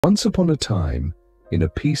Once upon a time, in a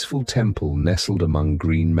peaceful temple nestled among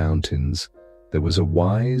green mountains, there was a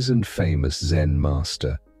wise and famous Zen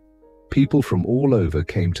master. People from all over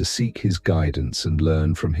came to seek his guidance and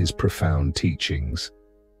learn from his profound teachings.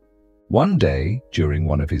 One day, during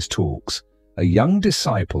one of his talks, a young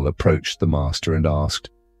disciple approached the master and asked,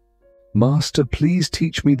 "Master, please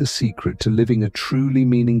teach me the secret to living a truly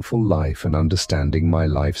meaningful life and understanding my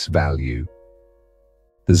life's value."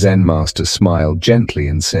 The Zen master smiled gently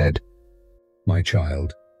and said, "My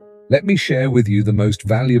child, let me share with you the most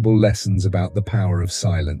valuable lessons about the power of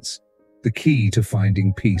silence, the key to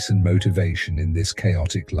finding peace and motivation in this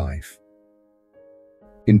chaotic life.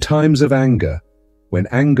 In times of anger, when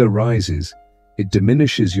anger rises, it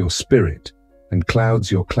diminishes your spirit and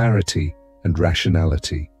clouds your clarity and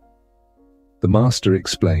rationality." The master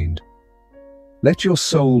explained, "Let your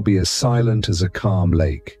soul be as silent as a calm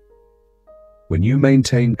lake. When you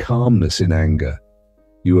maintain calmness in anger,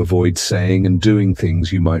 you avoid saying and doing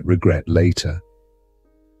things you might regret later.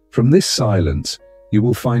 From this silence, you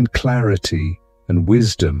will find clarity and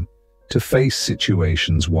wisdom to face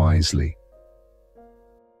situations wisely."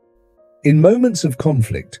 In moments of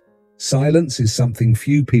conflict, silence is something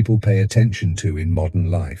few people pay attention to in modern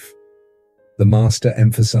life. The master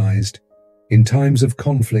emphasized, in times of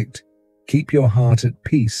conflict, keep your heart at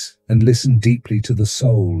peace and listen deeply to the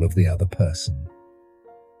soul of the other person.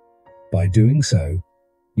 By doing so,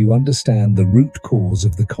 you understand the root cause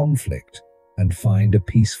of the conflict and find a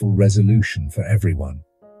peaceful resolution for everyone.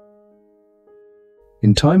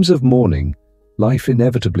 In times of mourning, life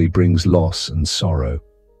inevitably brings loss and sorrow.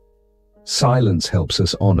 Silence helps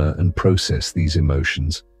us honor and process these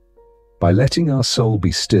emotions. By letting our soul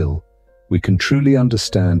be still, we can truly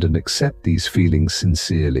understand and accept these feelings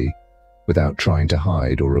sincerely, without trying to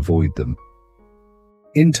hide or avoid them.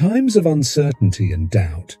 In times of uncertainty and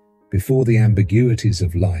doubt, before the ambiguities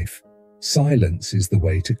of life, silence is the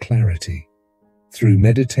way to clarity. Through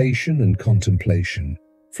meditation and contemplation,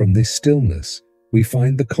 from this stillness, we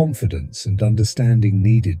find the confidence and understanding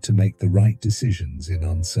needed to make the right decisions in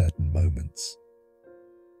uncertain moments.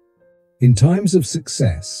 In times of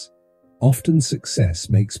success, often success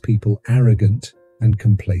makes people arrogant and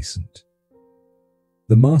complacent.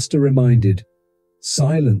 The master reminded,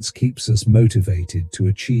 silence keeps us motivated to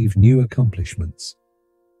achieve new accomplishments.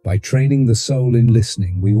 By training the soul in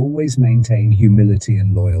listening, we always maintain humility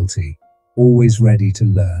and loyalty, always ready to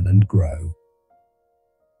learn and grow.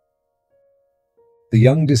 The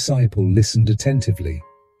young disciple listened attentively,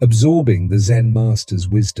 absorbing the Zen master's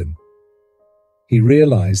wisdom. He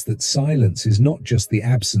realized that silence is not just the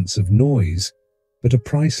absence of noise, but a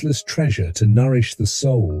priceless treasure to nourish the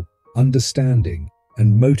soul, understanding,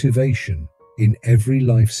 and motivation in every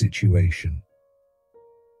life situation.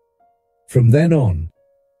 From then on,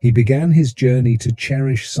 he began his journey to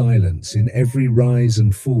cherish silence in every rise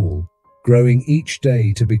and fall, growing each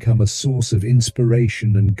day to become a source of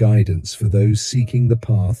inspiration and guidance for those seeking the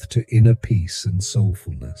path to inner peace and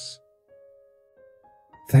soulfulness.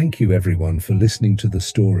 Thank you everyone for listening to the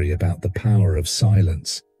story about the power of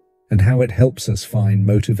silence and how it helps us find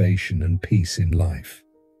motivation and peace in life.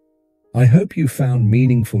 I hope you found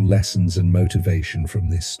meaningful lessons and motivation from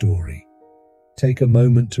this story. Take a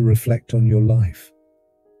moment to reflect on your life.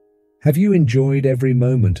 Have you enjoyed every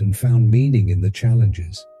moment and found meaning in the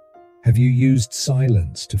challenges? Have you used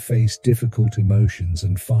silence to face difficult emotions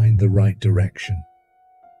and find the right direction?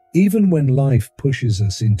 Even when life pushes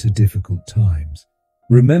us into difficult times,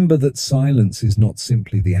 remember that silence is not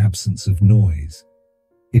simply the absence of noise.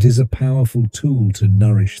 It is a powerful tool to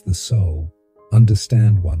nourish the soul,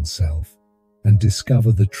 understand oneself, and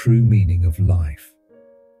discover the true meaning of life.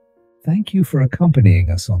 Thank you for accompanying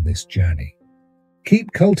us on this journey.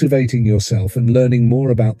 Keep cultivating yourself and learning more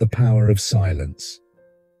about the power of silence.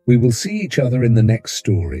 We will see each other in the next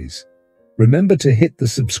stories. Remember to hit the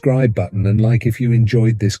subscribe button and like if you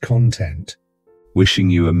enjoyed this content. Wishing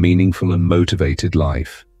you a meaningful and motivated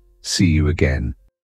life. See you again.